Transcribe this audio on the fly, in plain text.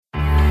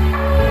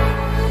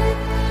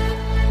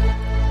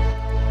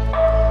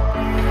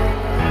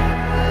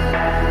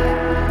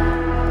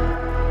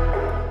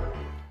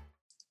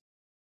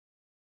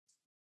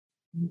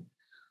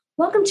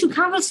Welcome to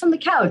Convos from the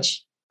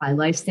Couch by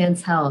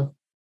LifeStance Health.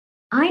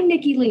 I'm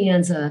Nikki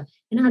Lianza,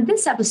 and on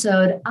this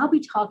episode, I'll be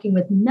talking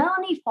with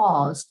Melanie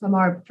Falls from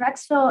our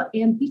Brecksville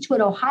and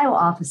Beechwood, Ohio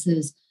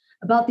offices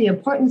about the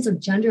importance of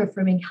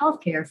gender-affirming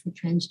healthcare for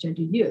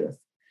transgender youth.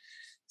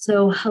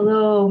 So,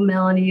 hello,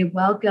 Melanie.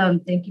 Welcome.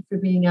 Thank you for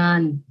being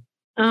on.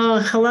 Oh,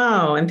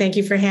 hello, and thank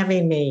you for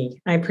having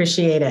me. I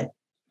appreciate it.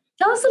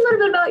 Tell us a little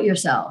bit about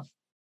yourself.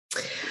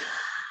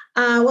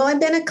 Well, I've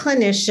been a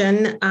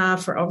clinician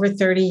for over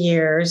 30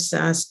 years,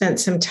 spent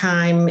some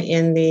time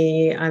on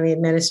the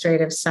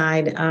administrative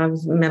side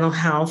of mental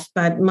health,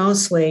 but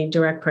mostly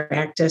direct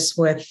practice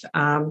with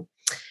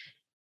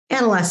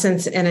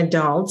adolescents and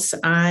adults.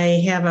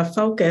 I have a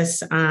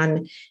focus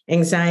on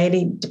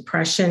anxiety,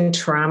 depression,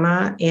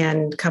 trauma,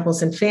 and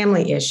couples and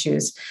family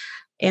issues.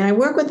 And I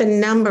work with a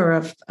number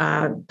of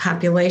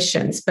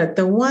populations, but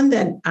the one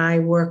that I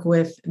work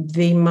with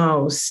the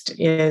most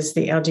is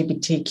the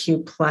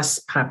LGBTQ plus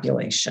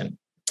population.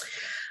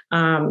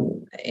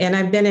 And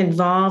I've been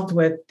involved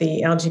with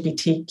the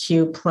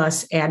LGBTQ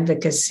plus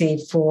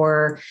advocacy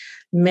for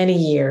many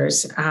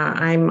years.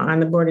 I'm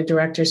on the board of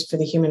directors for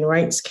the Human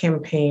Rights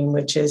Campaign,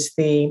 which is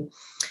the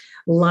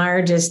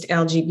largest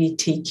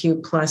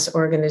LGBTQ plus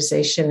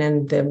organization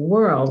in the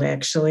world.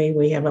 Actually,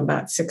 we have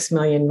about 6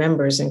 million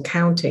members and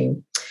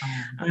counting.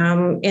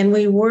 And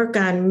we work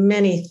on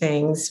many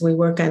things. We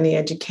work on the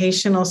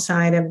educational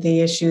side of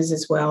the issues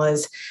as well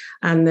as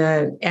on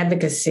the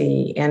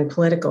advocacy and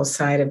political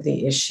side of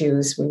the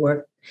issues. We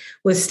work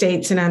with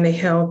states and on the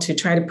Hill to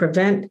try to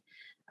prevent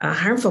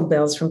harmful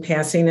bills from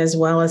passing, as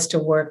well as to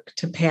work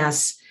to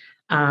pass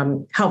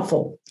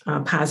helpful,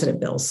 positive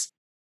bills.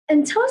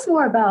 And tell us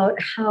more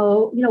about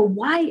how,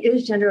 why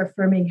is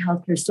gender-affirming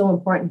healthcare so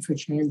important for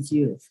trans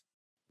youth?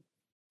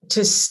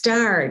 To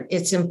start,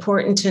 it's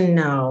important to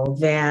know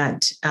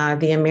that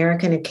the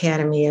American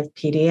Academy of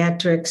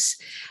Pediatrics,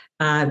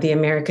 the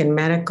American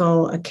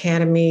Medical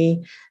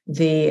Academy,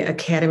 the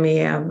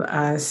Academy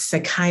of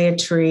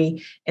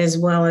Psychiatry, as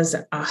well as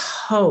a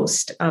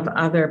host of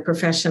other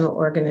professional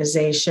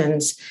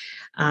organizations,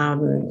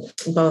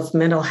 both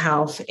mental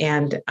health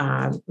and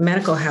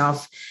medical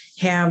health,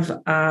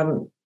 have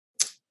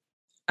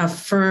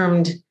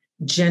affirmed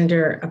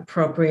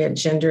gender-appropriate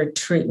gender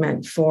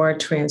treatment for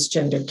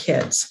transgender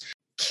kids.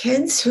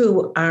 Kids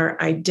who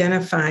are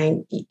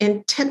identifying,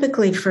 and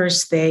typically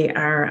first they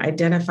are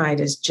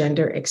identified as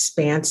gender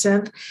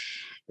expansive,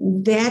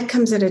 that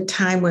comes at a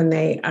time when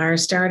they are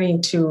starting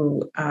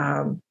to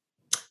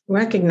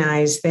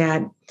recognize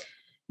that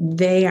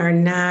they are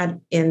not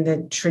in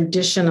the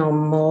traditional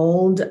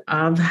mold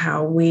of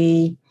how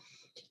we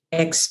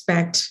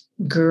expect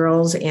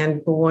girls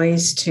and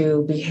boys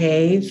to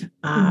behave.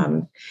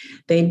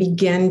 They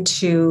begin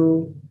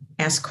to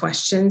ask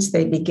questions.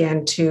 They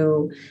begin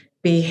to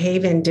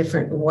behave in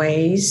different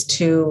ways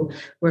to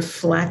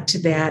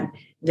reflect that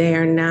they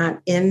are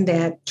not in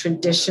that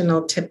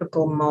traditional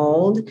typical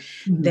mold.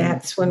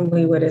 That's when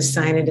we would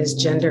assign it as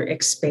gender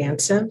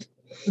expansive.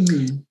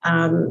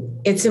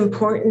 It's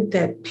important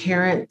that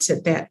parents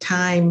at that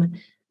time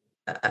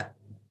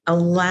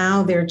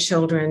allow their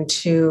children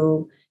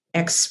to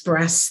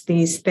express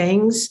these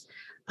things,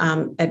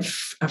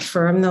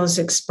 affirm those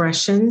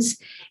expressions,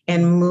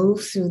 and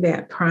move through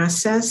that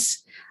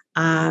process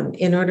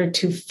in order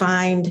to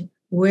find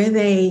where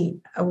they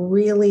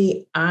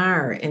really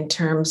are in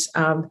terms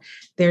of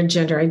their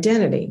gender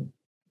identity.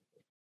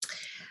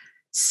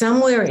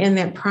 Somewhere in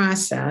that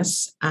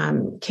process,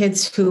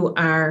 kids who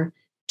are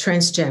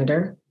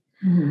transgender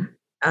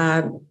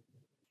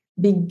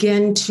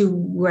begin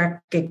to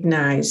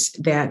recognize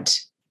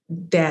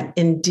that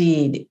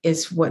indeed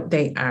is what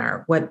they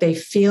are. What they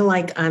feel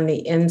like on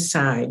the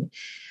inside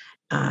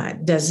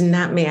does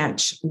not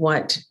match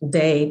what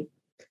they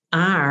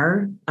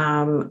are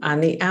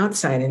on the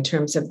outside in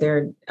terms of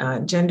their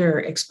gender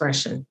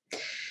expression.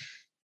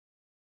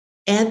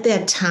 At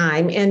that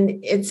time,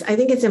 and I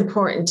think it's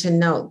important to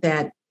note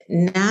that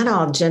not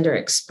all gender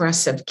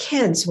expressive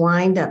kids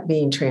wind up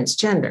being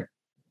transgender.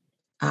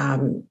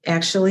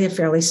 Actually, a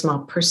fairly small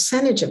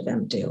percentage of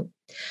them do.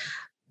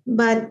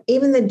 But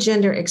even the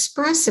gender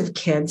expressive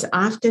kids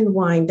often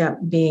wind up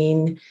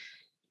being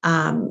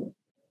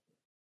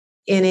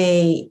in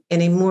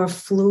a more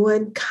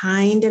fluid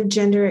kind of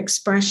gender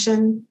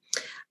expression.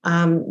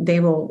 They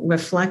will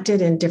reflect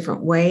it in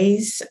different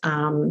ways.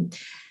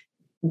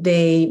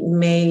 They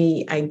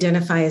may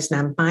identify as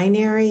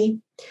non-binary.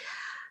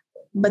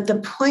 But the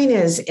point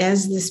is,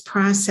 as this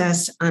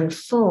process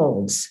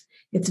unfolds,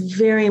 it's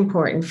very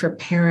important for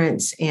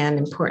parents and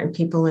important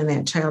people in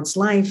that child's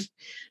life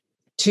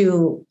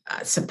to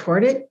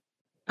support it,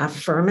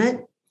 affirm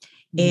it,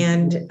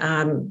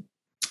 and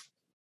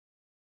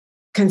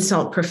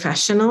consult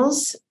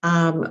professionals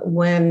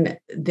when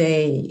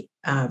they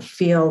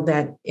feel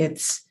that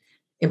it's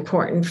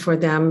important for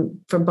them,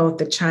 for both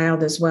the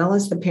child as well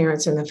as the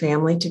parents and the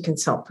family, to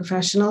consult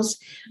professionals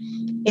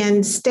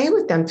and stay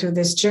with them through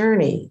this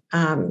journey.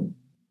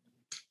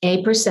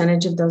 A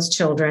percentage of those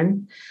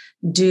children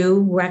do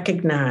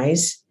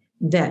recognize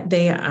that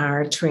they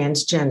are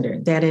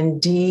transgender, that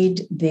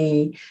indeed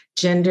the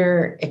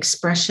gender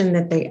expression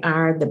that they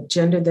are, the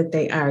gender that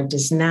they are,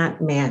 does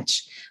not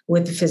match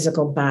with the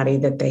physical body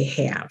that they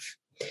have.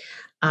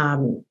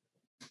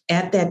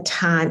 At that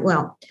time,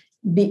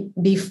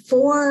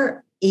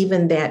 before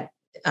even that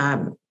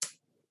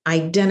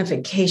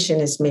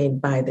identification is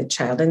made by the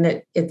child, and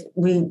that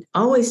we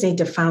always need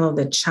to follow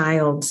the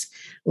child's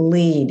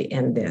lead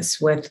in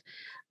this with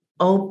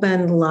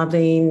open,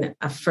 loving,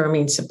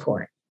 affirming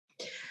support.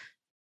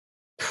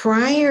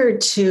 Prior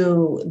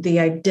to the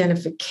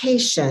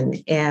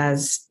identification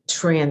as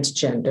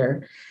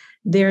transgender,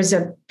 there's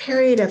a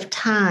period of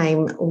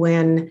time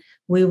when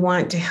we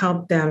want to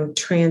help them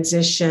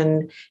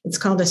transition. It's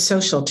called a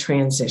social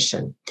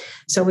transition.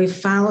 So we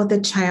follow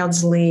the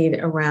child's lead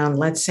around,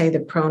 let's say, the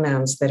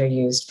pronouns that are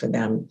used for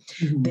them,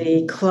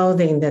 the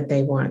clothing that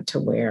they want to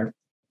wear,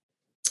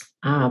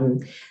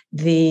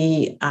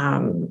 the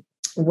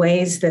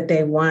ways that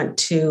they want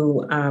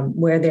to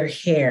wear their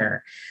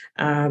hair,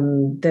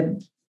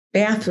 the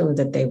bathroom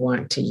that they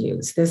want to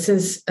use. This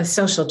is a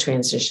social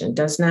transition,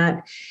 does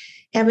not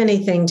have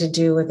anything to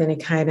do with any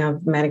kind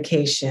of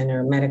medication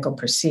or medical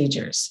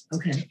procedures.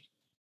 Okay.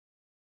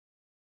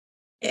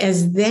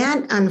 As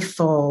that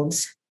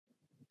unfolds,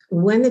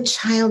 when the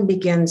child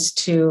begins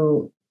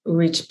to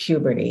reach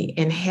puberty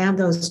and have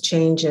those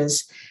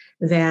changes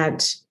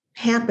that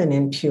happen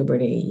in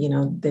puberty,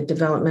 the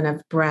development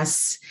of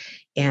breasts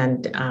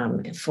and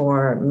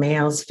for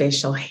males,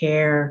 facial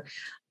hair,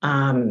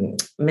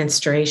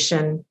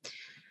 menstruation,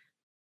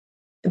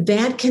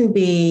 that can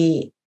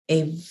be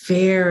a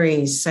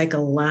very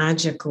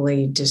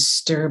psychologically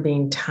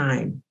disturbing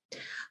time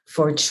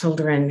for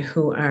children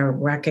who are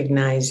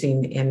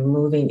recognizing and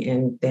moving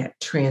in that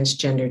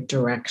transgender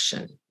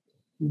direction.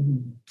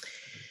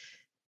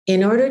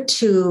 In order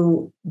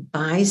to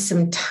buy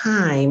some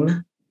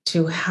time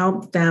to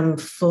help them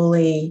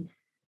fully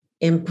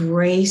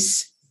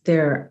embrace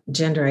their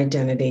gender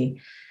identity,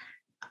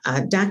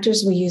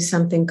 doctors will use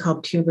something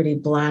called puberty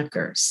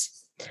blockers,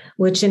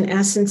 which in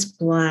essence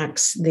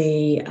blocks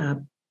the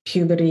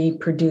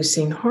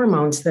puberty-producing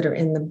hormones that are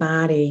in the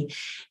body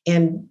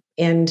and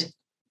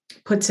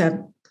puts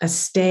a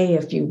stay,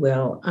 if you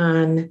will,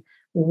 on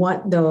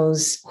what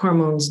those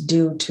hormones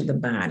do to the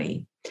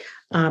body.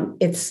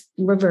 It's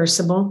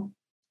reversible.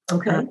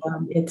 Okay.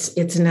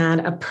 It's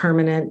not a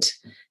permanent,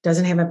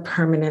 doesn't have a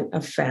permanent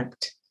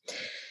effect.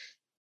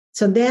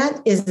 So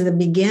that is the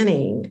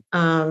beginning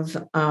of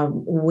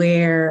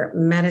where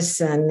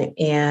medicine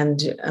and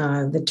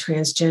the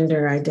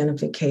transgender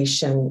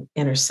identification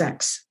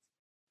intersects.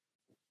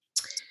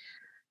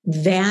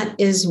 That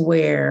is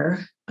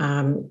where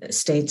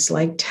states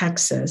like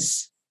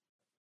Texas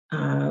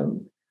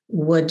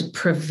would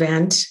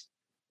prevent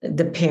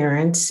the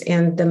parents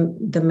and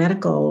the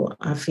medical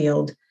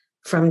field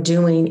from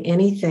doing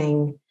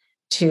anything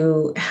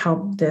to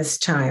help this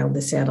child,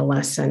 this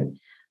adolescent,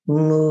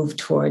 move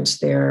towards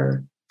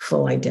their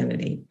full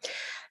identity.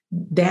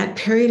 That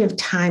period of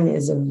time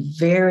is a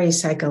very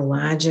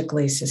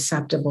psychologically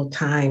susceptible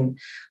time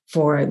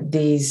for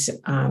these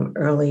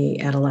early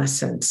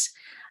adolescents.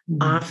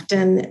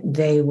 Often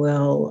they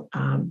will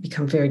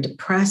become very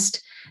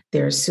depressed.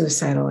 There's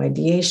suicidal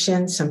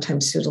ideation,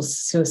 sometimes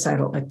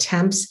suicidal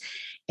attempts,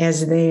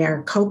 as they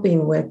are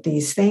coping with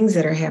these things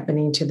that are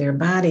happening to their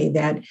body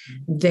that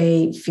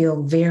they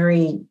feel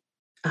very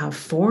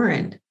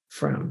foreign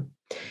from.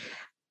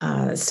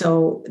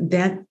 So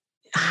that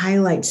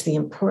highlights the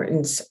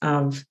importance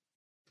of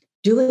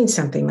doing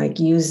something like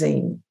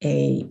using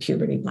a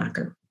puberty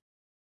blocker.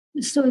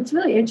 So it's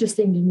really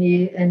interesting to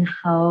me and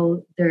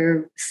how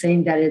they're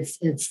saying that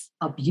it's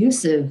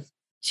abusive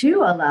to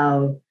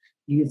allow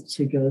youth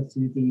to go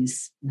through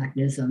these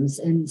mechanisms.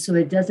 And so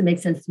it doesn't make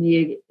sense to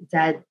me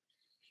that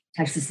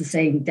Texas is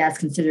saying that's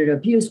considered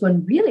abuse,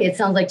 when really it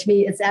sounds like to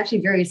me it's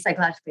actually very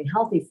psychologically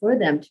healthy for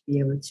them to be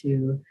able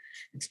to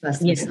express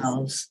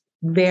themselves.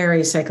 Yes,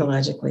 very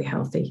psychologically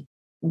healthy.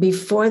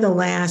 Before the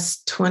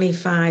last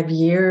 25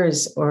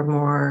 years or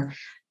more,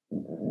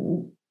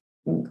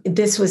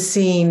 this was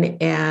seen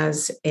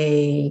as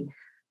a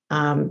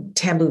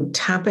taboo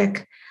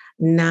topic.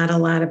 Not a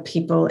lot of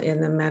people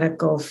in the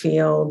medical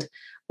field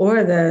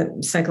or the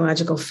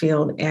psychological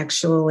field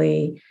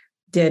actually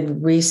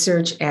did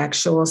research,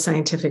 actual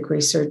scientific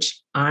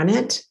research on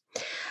it.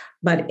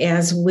 But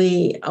as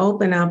we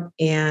open up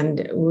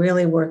and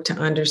really work to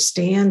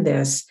understand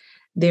this,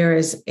 there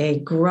is a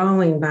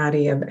growing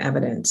body of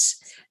evidence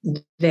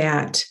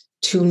that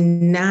to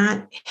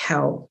not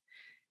help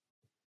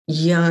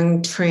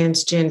young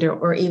transgender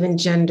or even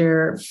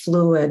gender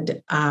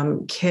fluid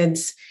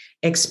kids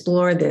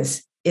explore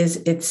this is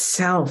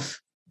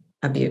itself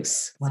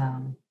abuse.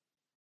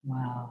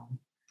 Wow.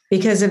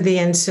 Because of the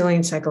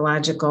ensuing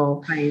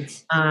psychological Right.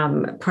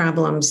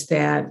 Problems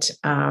that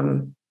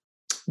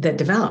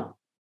develop.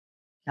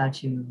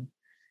 Got you.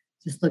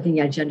 Just looking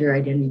at gender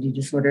identity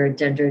disorder,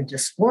 gender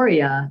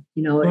dysphoria,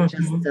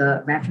 just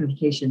the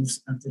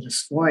ramifications of the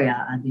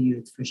dysphoria on the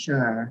youth for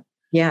sure.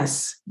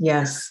 Yes.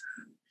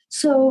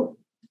 So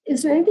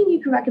is there anything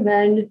you can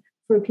recommend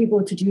for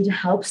people to do to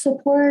help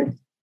support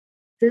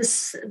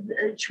this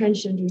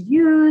transgender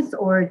youth,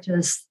 or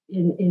just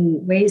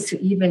in ways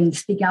to even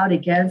speak out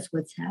against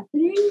what's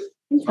happening?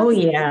 Oh,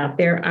 yeah,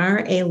 there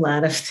are a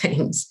lot of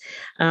things.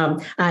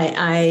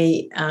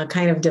 I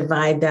kind of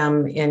divide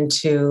them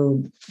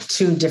into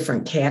two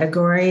different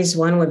categories.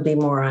 One would be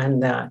more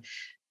on the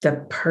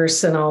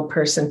personal,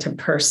 person to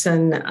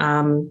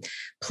person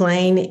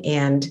plane,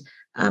 and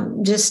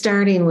just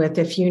starting with,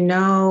 if you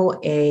know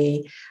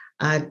a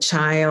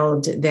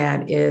child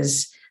that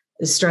is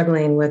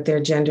struggling with their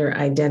gender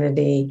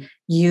identity,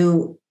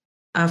 you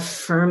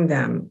affirm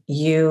them,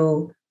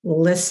 you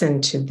listen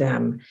to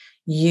them,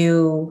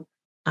 you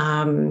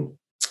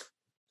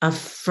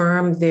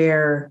affirm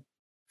their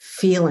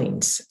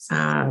feelings.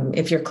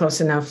 If you're close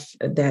enough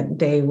that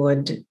they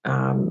would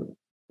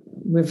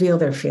reveal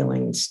their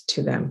feelings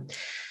to them.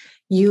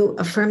 You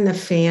affirm the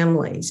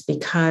families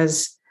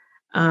because,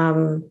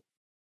 as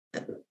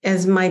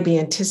might be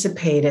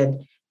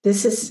anticipated,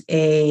 this is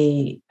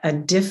a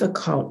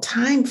difficult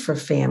time for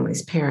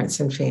families, parents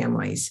and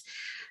families.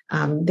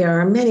 There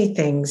are many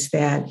things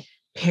that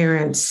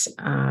parents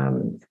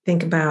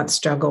think about,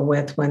 struggle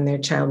with when their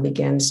child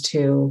begins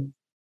to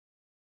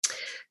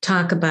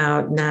talk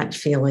about not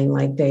feeling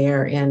like they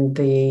are in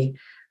the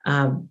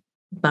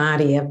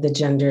body of the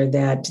gender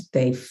that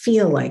they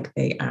feel like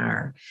they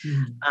are.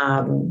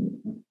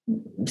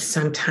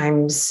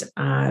 Sometimes,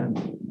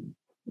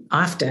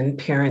 often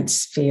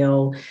parents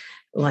feel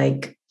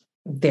like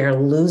they're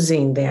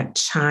losing that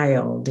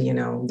child,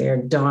 their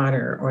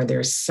daughter or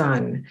their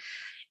son.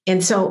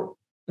 And so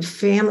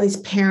families,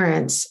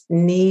 parents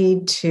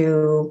need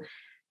to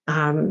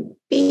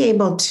be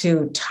able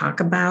to talk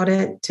about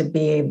it, to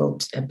be able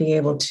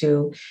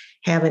to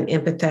have an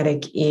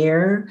empathetic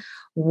ear,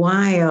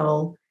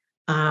 while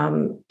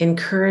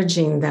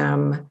encouraging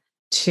them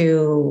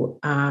to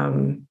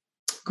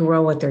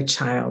grow with their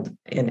child,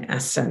 in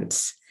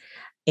essence,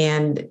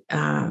 and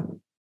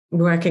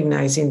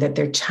recognizing that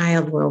their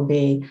child will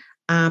be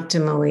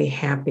optimally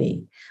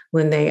happy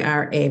when they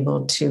are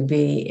able to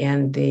be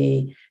in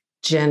the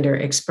gender,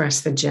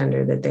 express the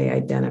gender that they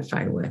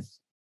identify with.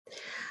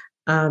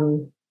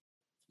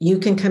 You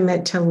can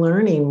commit to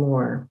learning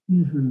more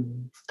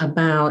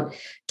about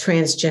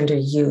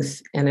transgender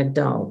youth and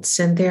adults.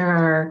 And there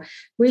are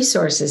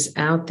resources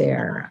out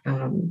there.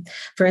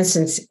 For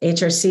instance,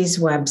 HRC's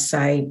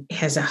website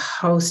has a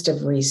host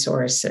of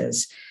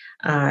resources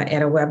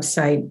at a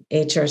website,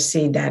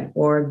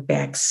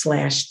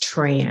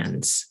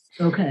 hrc.org/trans.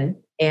 Okay.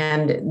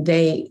 And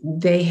they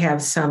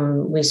have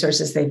some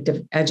resources,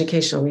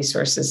 educational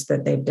resources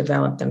that they've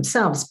developed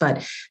themselves,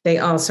 but they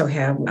also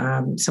have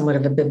somewhat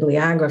of a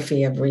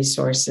bibliography of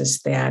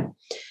resources that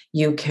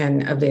you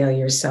can avail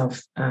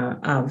yourself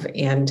of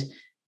and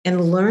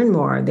learn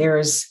more. There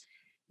is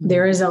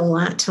a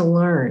lot to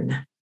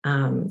learn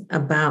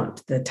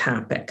about the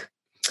topic.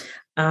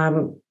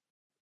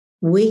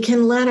 We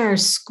can let our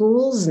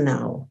schools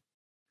know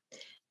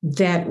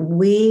that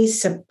we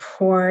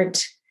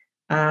support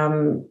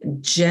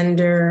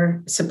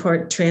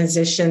support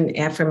transition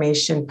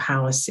affirmation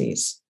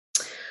policies.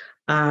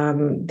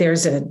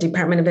 There's a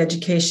Department of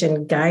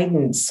Education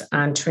guidance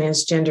on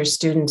transgender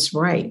students'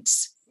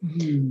 rights.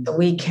 So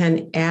we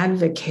can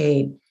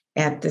advocate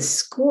at the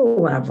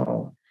school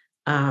level,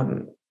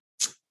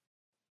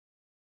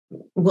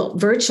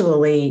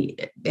 virtually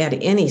at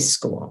any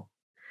school.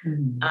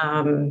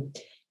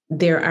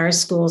 There are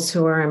schools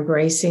who are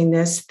embracing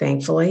this,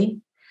 thankfully.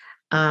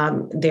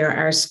 There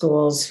are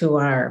schools who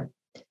are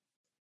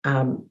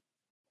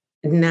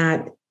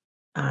not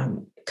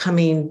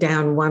coming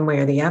down one way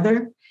or the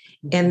other.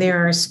 And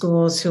there are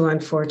schools who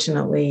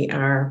unfortunately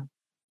are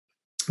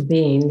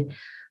being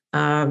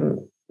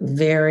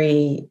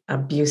very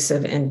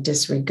abusive and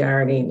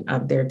disregarding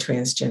of their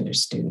transgender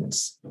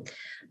students.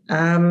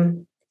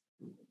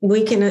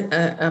 We can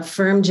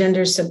affirm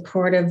gender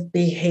supportive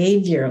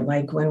behavior,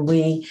 like when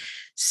we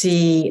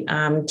see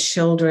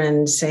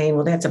children saying,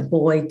 well, that's a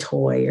boy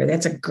toy or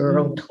that's a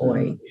girl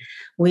toy.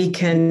 We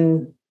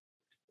can,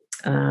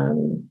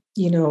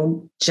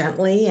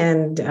 gently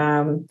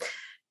and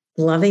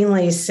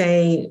lovingly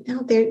say,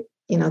 no, there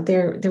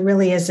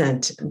really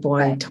isn't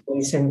boy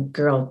toys and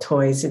girl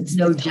toys. It's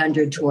no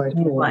gender toy.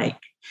 Like,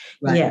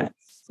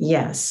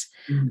 yes.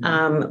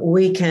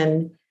 We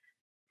can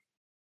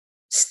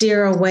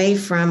steer away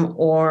from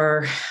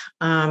or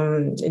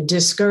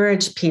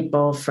discourage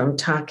people from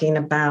talking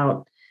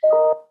about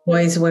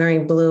boys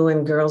wearing blue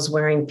and girls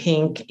wearing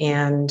pink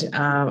and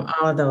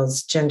all of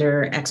those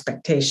gender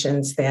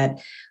expectations that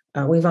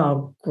we've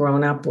all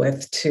grown up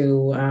with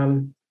to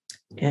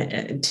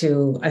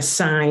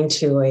assign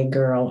to a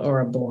girl or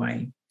a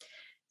boy.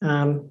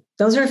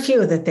 Those are a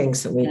few of the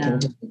things that we can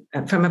do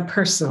from a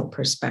personal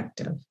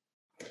perspective.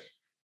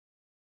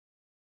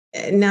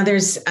 Now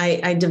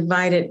I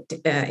divide it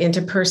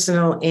into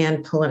personal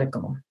and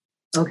political.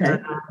 Okay.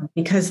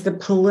 Because the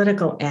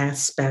political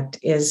aspect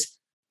is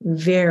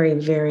very,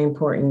 very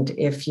important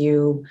if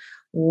you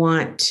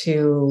want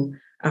to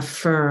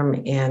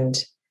affirm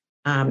and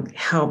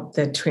help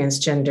the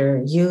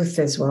transgender youth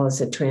as well as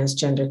the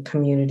transgender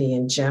community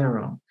in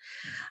general.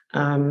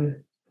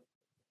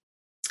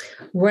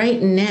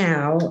 Right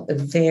now,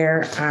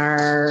 there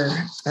are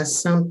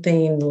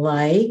something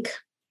like,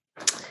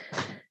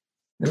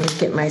 let me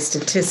get my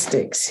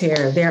statistics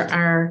here. There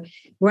are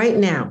right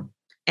now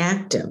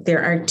active,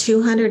 there are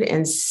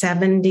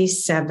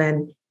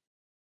 277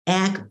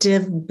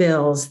 active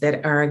bills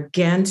that are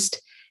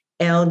against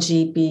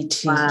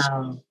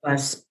LGBT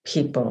plus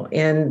people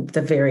in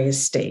the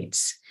various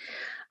states.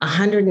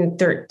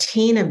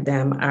 113 of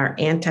them are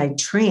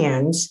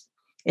anti-trans,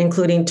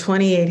 including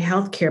 28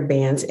 healthcare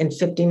bans and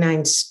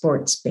 59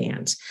 sports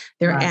bans.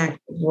 They're active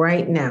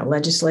right now.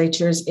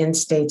 Legislatures in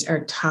states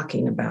are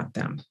talking about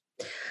them.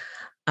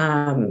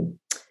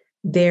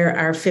 There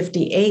are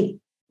 58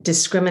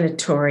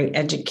 discriminatory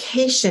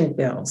education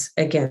bills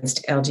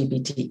against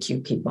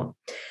LGBTQ people.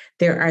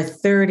 There are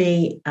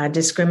 30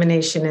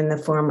 discrimination in the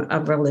form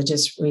of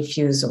religious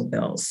refusal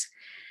bills.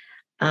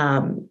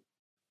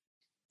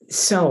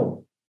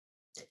 So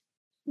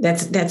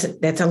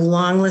that's a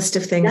long list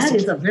of things. That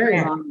is a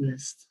very long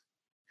list.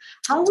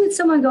 How would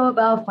someone go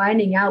about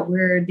finding out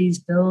where these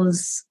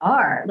bills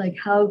are? Like,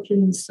 how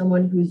can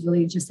someone who's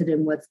really interested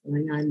in what's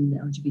going on in the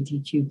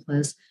LGBTQ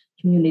plus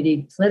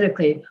community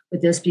politically,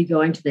 would this be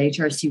going to the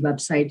HRC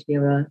website to be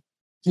able to?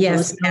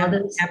 Yes,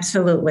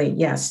 absolutely.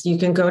 Yes, you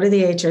can go to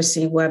the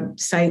HRC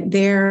website.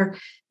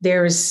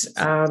 There's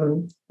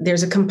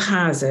a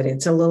composite.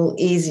 It's a little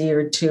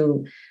easier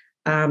to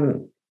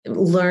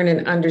learn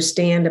and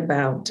understand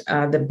about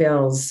the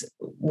bills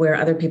where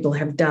other people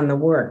have done the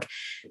work.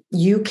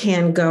 You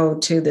can go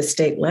to the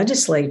state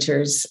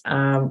legislatures'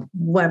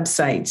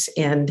 websites,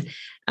 and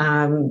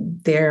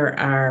there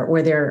are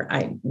where they're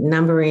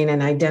numbering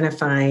and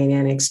identifying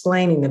and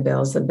explaining the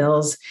bills. The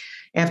bills,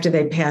 after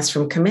they pass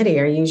from committee,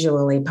 are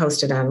usually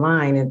posted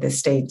online at the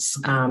state's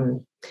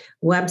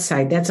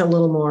website. That's a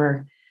little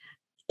more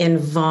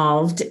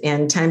involved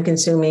and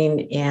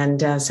time-consuming,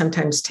 and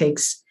sometimes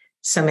takes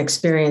some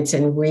experience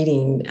in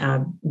reading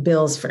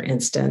bills, for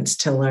instance,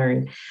 to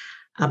learn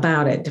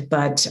about it.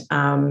 But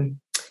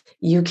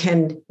you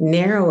can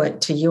narrow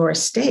it to your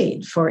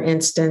state. For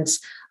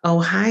instance,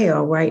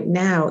 Ohio right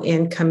now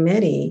in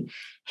committee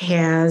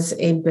has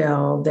a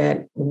bill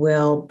that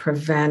will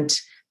prevent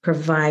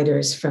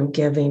providers from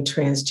giving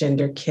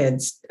transgender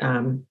kids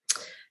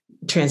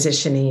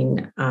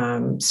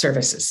transitioning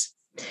services.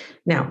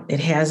 Now, it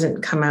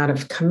hasn't come out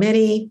of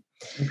committee,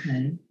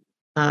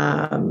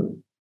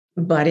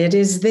 but it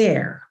is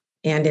there.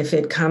 And if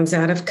it comes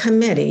out of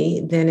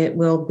committee, then it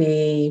will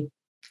be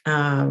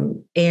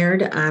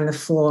aired on the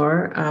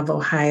floor of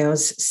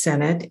Ohio's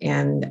Senate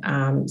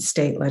and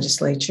state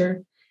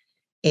legislature,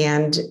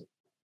 and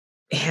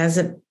has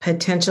a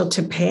potential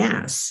to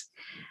pass.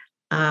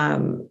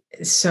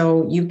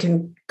 So you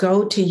can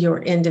go to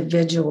your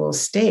individual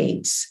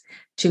states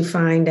to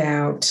find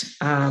out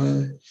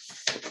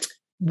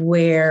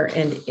where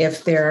and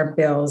if there are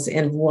bills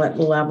and what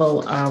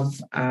level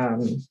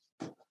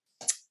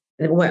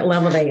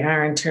they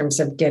are in terms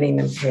of getting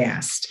them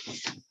passed.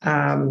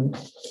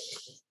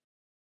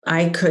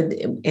 I could,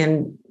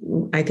 and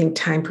I think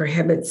time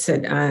prohibits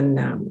it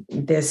on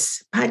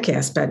this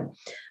podcast, but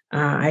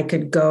I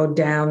could go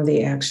down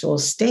the actual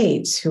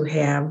states who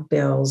have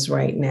bills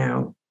right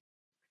now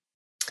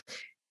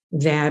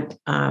that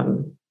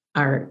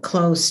are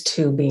close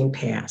to being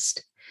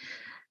passed.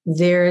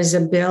 There is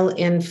a bill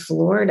in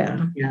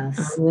Florida.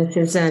 Yes. This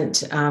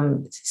isn't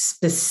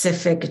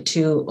specific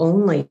to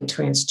only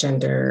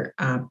transgender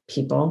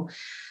people.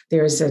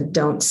 There's a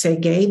Don't Say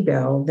Gay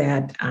bill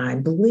that I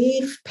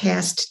believe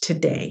passed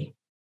today.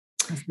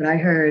 That's what I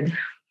heard.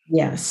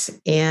 Yes.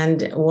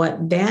 And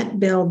what that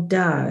bill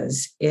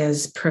does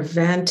is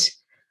prevent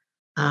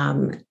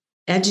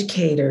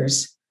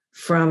educators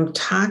from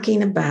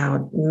talking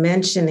about,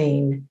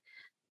 mentioning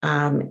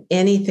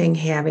anything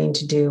having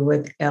to do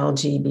with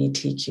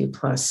LGBTQ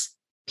plus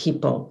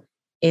people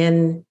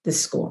in the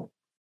school.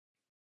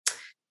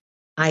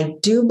 I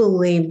do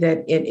believe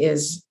that it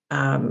is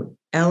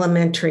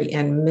elementary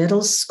and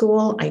middle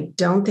school. I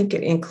don't think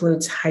it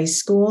includes high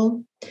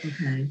school,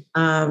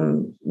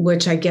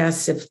 which I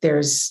guess if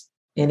there's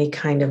any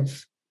kind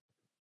of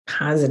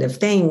positive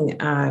thing,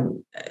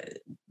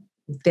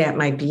 that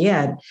might be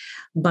it.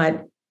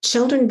 But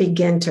children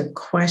begin to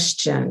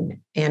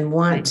question and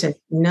want to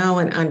know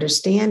and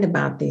understand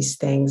about these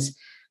things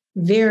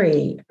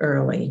very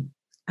early.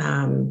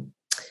 And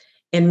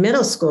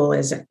middle school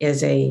is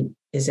a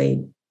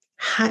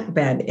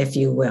hotbed, if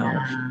you will,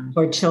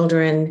 for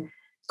children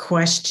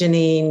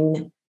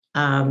questioning,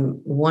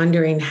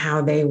 wondering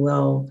how they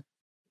will,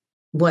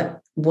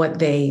 what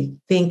they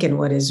think and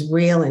what is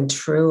real and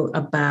true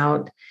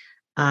about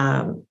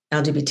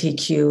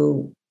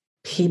LGBTQ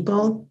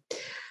people.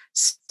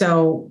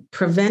 So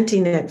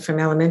preventing it from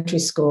elementary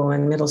school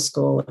and middle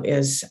school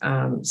is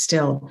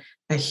still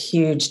a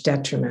huge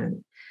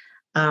detriment.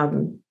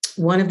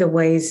 One of the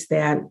ways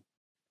that,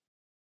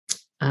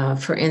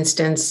 for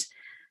instance,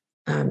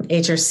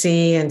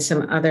 HRC and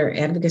some other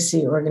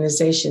advocacy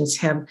organizations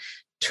have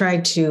try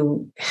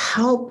to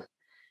help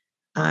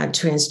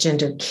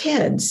transgender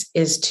kids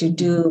is to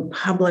do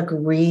public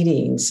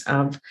readings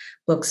of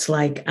books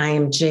like I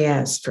Am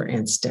Jazz, for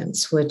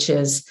instance, which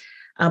is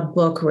a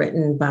book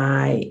written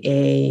by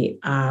a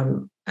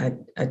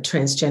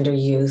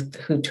transgender youth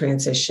who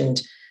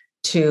transitioned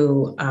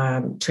to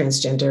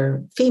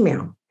transgender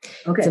female.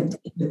 Okay.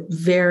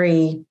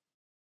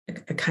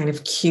 It's a kind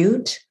of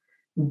cute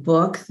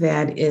book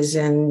that is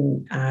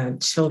in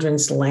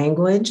children's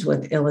language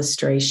with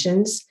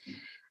illustrations.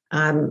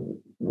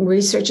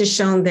 Research has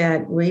shown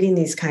that reading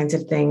these kinds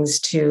of things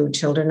to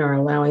children or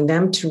allowing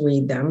them to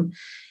read them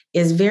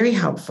is very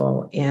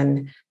helpful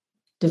in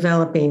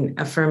developing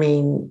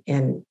affirming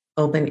and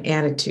open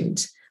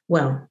attitudes.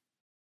 Well,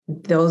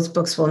 those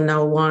books will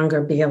no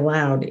longer be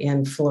allowed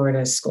in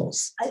Florida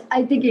schools.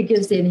 I think it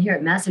gives the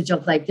inherent message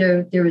of like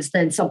there is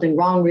then something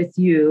wrong with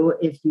you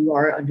if you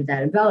are under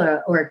that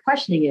umbrella or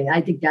questioning it. I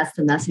think that's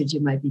the message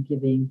it might be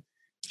giving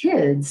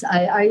kids.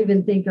 I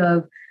even think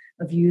of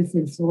youth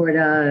in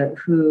Florida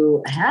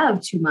who have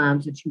two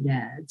moms or two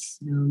dads,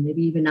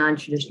 maybe even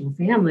non-traditional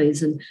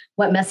families. And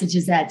what message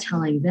is that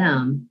telling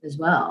them as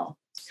well?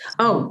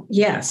 Oh,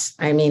 yes.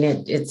 I mean,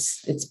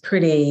 it's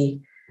pretty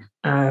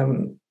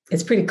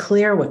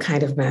clear what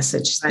kind of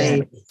message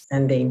they're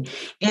sending.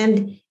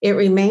 And it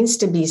remains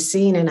to be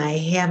seen. And I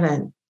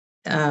haven't,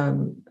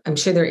 I'm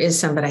sure there is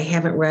some, but I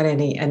haven't read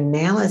any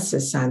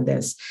analysis on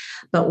this.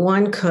 But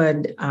one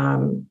could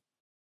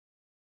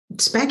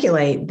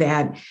speculate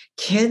that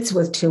kids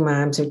with two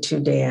moms or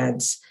two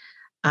dads,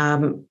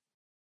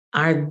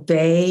 are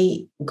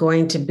they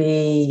going to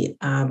be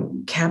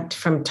kept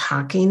from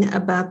talking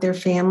about their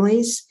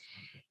families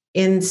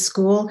in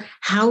school?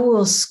 How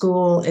will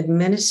school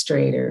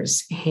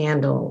administrators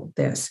handle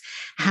this?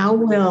 How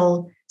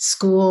will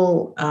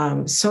school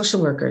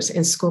social workers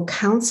and school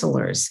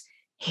counselors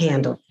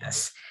handle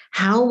this?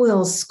 How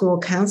will school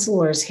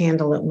counselors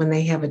handle it when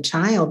they have a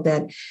child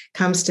that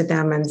comes to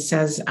them and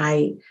says,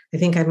 I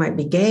think I might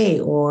be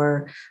gay,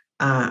 or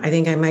I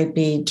think I might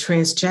be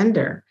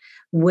transgender?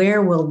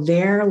 Where will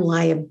their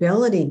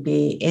liability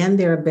be and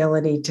their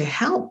ability to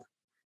help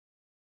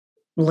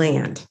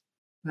land?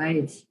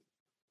 Right.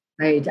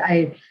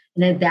 And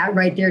that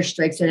right there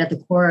strikes right at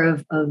the core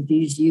of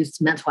these youth's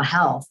mental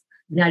health,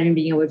 not even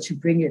being able to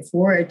bring it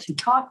forward to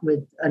talk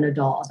with an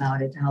adult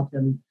about it to help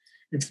them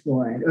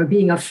explore it, or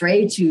being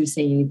afraid to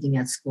say anything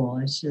at school.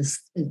 It's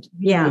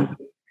really,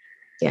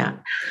 yeah.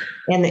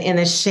 And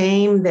the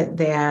shame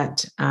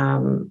that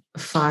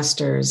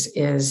fosters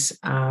is,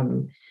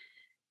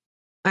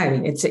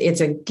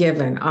 it's a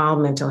given. All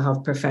mental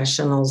health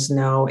professionals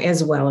know,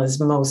 as well as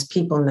most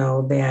people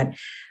know, that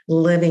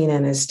living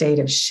in a state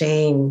of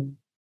shame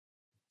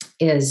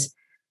is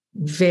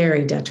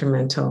very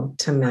detrimental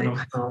to mental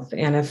health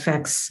and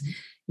affects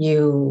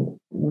you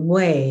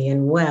way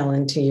and well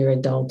into your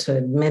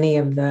adulthood. Many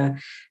of the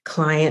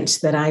clients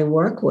that I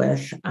work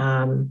with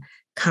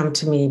come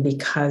to me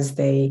because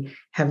they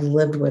have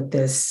lived with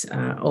this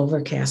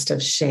overcast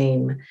of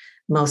shame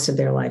most of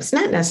their lives,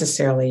 not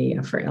necessarily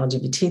for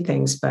LGBT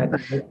things, but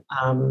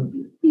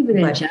even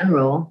in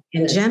general.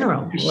 In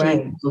general,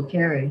 right? People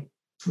carry.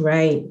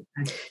 Right.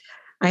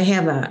 I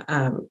have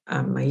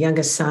my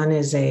youngest son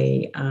is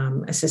a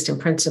assistant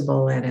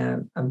principal at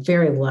a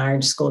very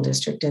large school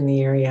district in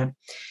the area.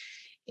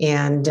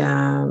 And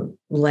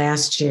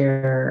last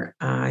year,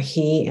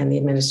 he and the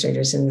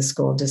administrators in the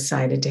school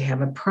decided to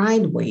have a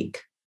Pride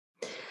Week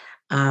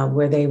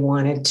where they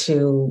wanted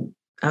to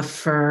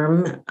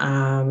affirm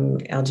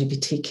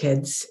LGBT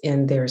kids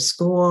in their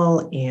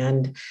school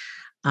and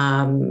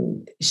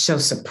show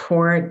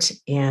support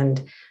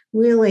and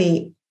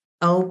really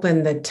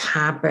open the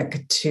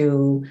topic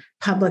to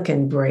public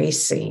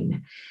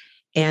embracing.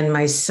 And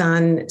my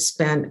son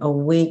spent a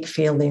week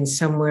fielding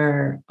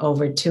somewhere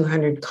over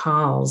 200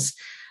 calls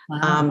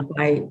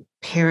by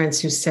parents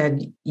who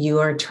said, "You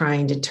are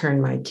trying to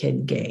turn my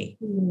kid gay."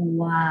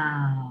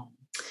 Wow.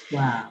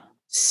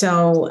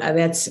 So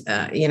that's,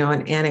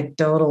 an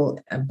anecdotal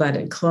but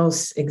a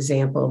close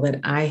example that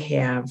I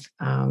have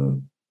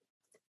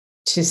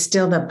to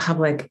still the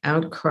public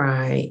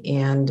outcry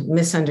and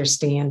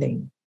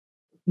misunderstanding.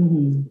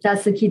 Mm-hmm.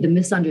 That's the key, the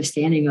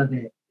misunderstanding of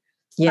it.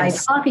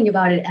 Yes. By talking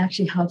about it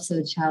actually helps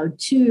a child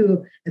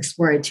to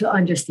explore it, to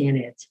understand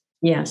it.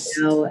 Yes.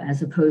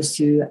 As opposed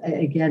to,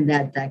 again,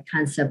 that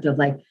concept of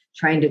like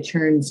trying to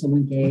turn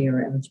someone gay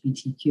or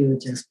LGBTQ.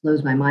 It just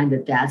blows my mind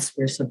that that's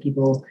where some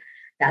people,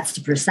 that's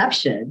the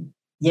perception.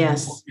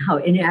 Yes. How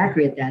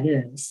inaccurate that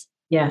is.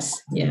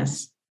 Yes.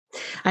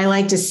 I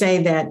like to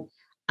say that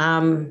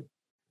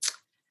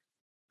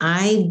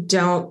I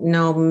don't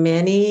know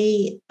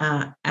many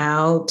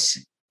out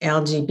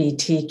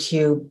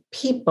LGBTQ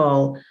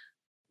people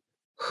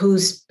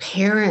whose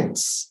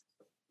parents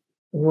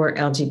were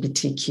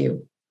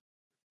LGBTQ.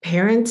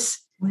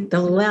 Parents,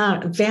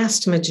 the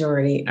vast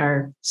majority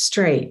are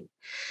straight.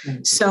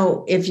 Right.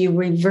 So if you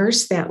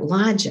reverse that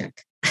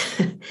logic,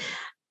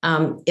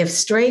 if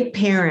straight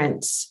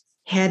parents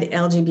had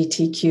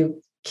LGBTQ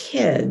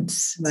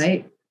kids,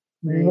 right,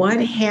 Right. What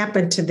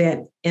happened to that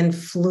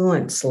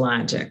influence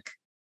logic,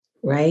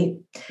 right?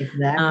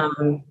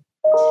 Exactly.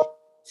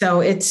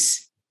 So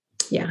it's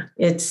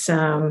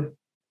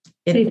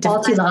Pretty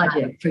faulty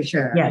logic for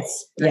sure.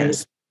 Yes, right?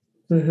 yes.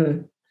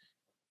 Mm-hmm.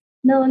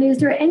 Melanie, is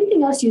there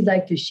anything else you'd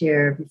like to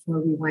share before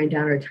we wind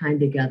down our time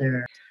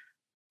together?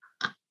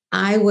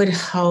 I would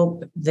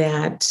hope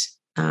that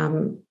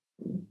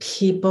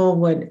people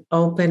would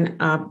open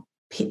up,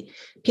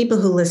 people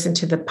who listen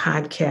to the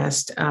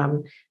podcast,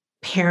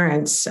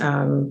 parents,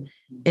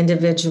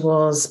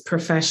 individuals,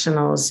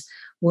 professionals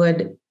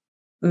would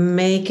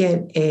make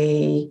it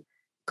a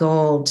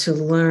goal to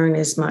learn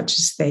as much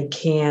as they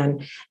can.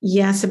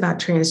 Yes, about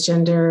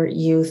transgender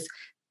youth,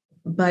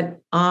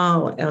 but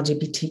all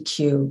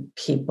LGBTQ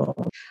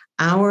people.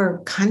 Our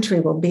country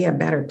will be a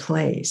better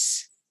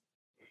place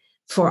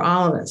for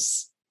all of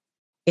us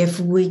if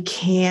we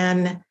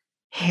can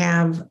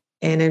have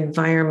an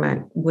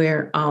environment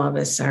where all of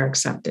us are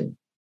accepted.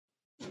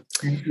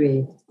 I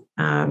agree.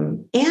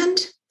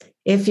 And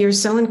if you're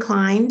so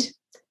inclined,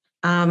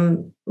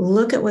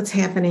 look at what's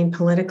happening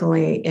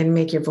politically and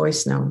make your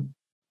voice known.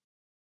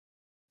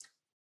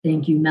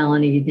 Thank you,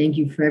 Melanie. Thank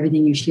you for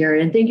everything you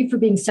shared. And thank you for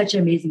being such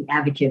an amazing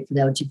advocate for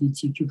the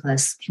LGBTQ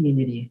plus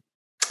community.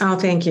 Oh,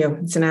 thank you.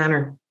 It's an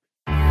honor.